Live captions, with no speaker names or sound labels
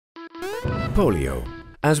Polio.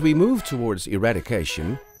 As we move towards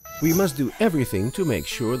eradication, we must do everything to make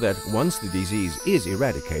sure that once the disease is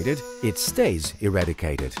eradicated, it stays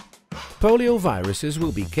eradicated. Polioviruses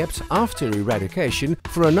will be kept after eradication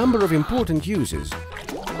for a number of important uses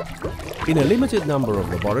in a limited number of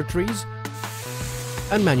laboratories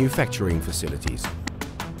and manufacturing facilities.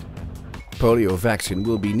 Polio vaccine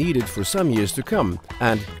will be needed for some years to come,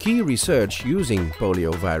 and key research using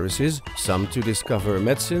polioviruses, some to discover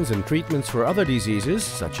medicines and treatments for other diseases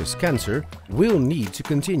such as cancer, will need to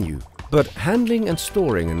continue. But handling and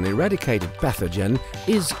storing an eradicated pathogen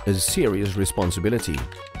is a serious responsibility.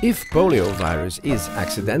 If poliovirus is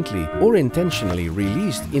accidentally or intentionally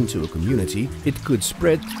released into a community, it could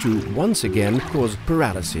spread to once again cause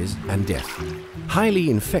paralysis and death. Highly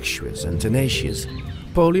infectious and tenacious,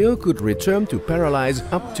 polio could return to paralyze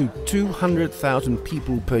up to 200,000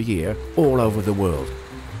 people per year all over the world,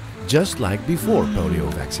 just like before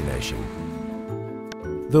polio vaccination.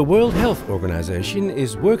 The World Health Organization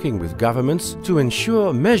is working with governments to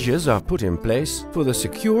ensure measures are put in place for the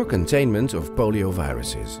secure containment of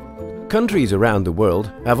polioviruses. Countries around the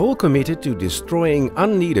world have all committed to destroying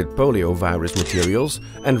unneeded poliovirus materials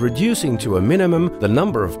and reducing to a minimum the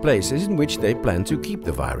number of places in which they plan to keep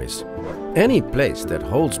the virus. Any place that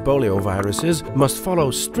holds polioviruses must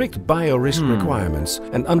follow strict biorisk requirements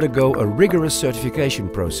and undergo a rigorous certification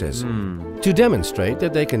process to demonstrate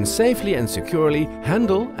that they can safely and securely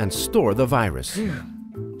handle and store the virus.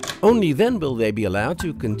 Only then will they be allowed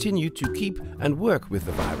to continue to keep and work with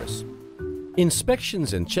the virus.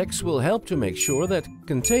 Inspections and checks will help to make sure that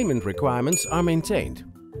containment requirements are maintained.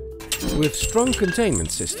 With strong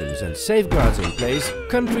containment systems and safeguards in place,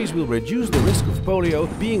 countries will reduce the risk of polio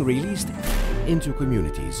being released into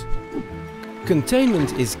communities.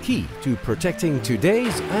 Containment is key to protecting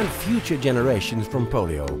today's and future generations from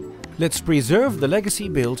polio. Let's preserve the legacy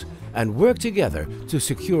built and work together to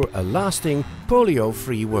secure a lasting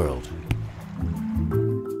polio-free world.